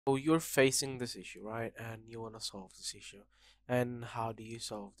So you're facing this issue, right? And you want to solve this issue. And how do you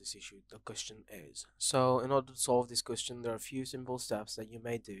solve this issue? The question is. So in order to solve this question, there are a few simple steps that you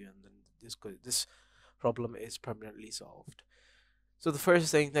may do, and then this problem is permanently solved. So the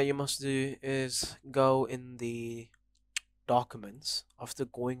first thing that you must do is go in the documents. After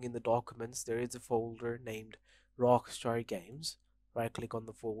going in the documents, there is a folder named Rockstar Games. Right click on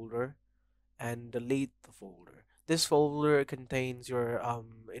the folder and delete the folder. This folder contains your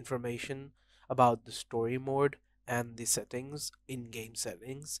information about the story mode and the settings, in-game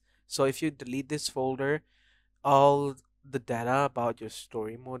settings. So if you delete this folder, all the data about your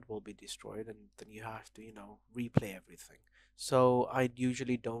story mode will be destroyed, and then you have to, replay everything. So I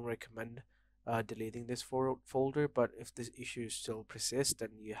usually don't recommend deleting this folder, but if this issue still persists, then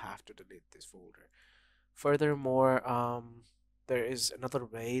you have to delete this folder. Furthermore, there is another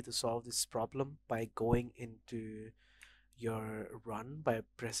way to solve this problem by going into your run by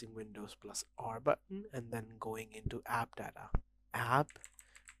pressing Windows plus R button and then going into app data,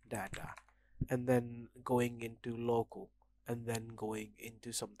 and then going into local, and then going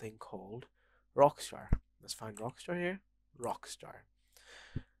into something called Rockstar. Let's find Rockstar here. Rockstar.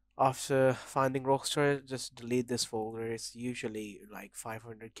 After finding Rockstar, just delete this folder. It's usually like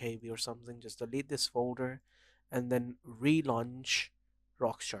 500 KB or something. Just delete this folder and then relaunch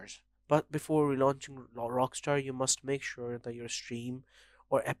Rockstars. But before relaunching Rockstar, you must make sure that your stream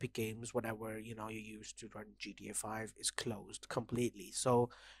or Epic Games, whatever you use to run GTA 5, is closed completely. So,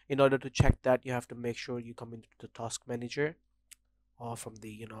 in order to check that, you have to make sure you come into the task manager or from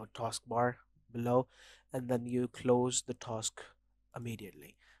the taskbar below, and then you close the task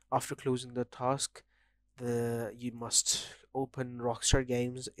immediately. After closing the task, the you must open Rockstar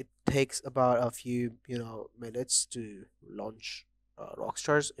Games. It takes about a few minutes to launch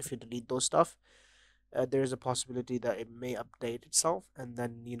Rockstars. If you delete those stuff, there's a possibility that it may update itself and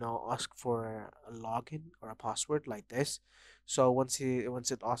then ask for a login or a password like this. So once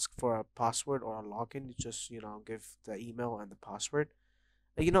it asks for a password or a login, you just give the email and the password.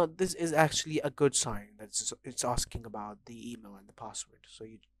 This is actually a good sign that it's asking about the email and the password. So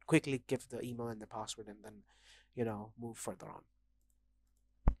you quickly give the email and the password and then move further on.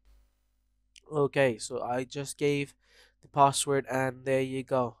 Okay, so I just gave the password and there you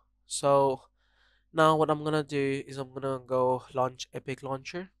go. So now what I'm gonna do is I'm gonna go launch Epic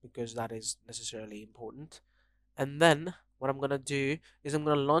Launcher because that is necessarily important. And then what I'm gonna do is I'm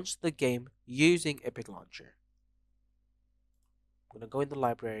gonna launch the game using Epic Launcher. I'm gonna go in the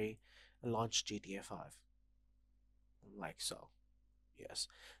library and launch GTA 5 like so. Yes.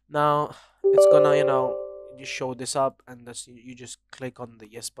 Now it's gonna, you show this up and this, you just click on the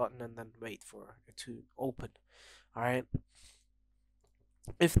yes button and then wait for it to open. All right.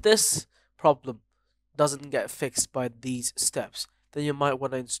 If this problem doesn't get fixed by these steps, then you might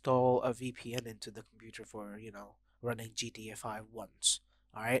want to install a VPN into the computer for, running GTA 5 once.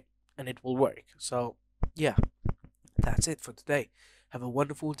 All right. And it will work. So, yeah, that's it for today. Have a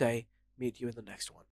wonderful day. Meet you in the next one.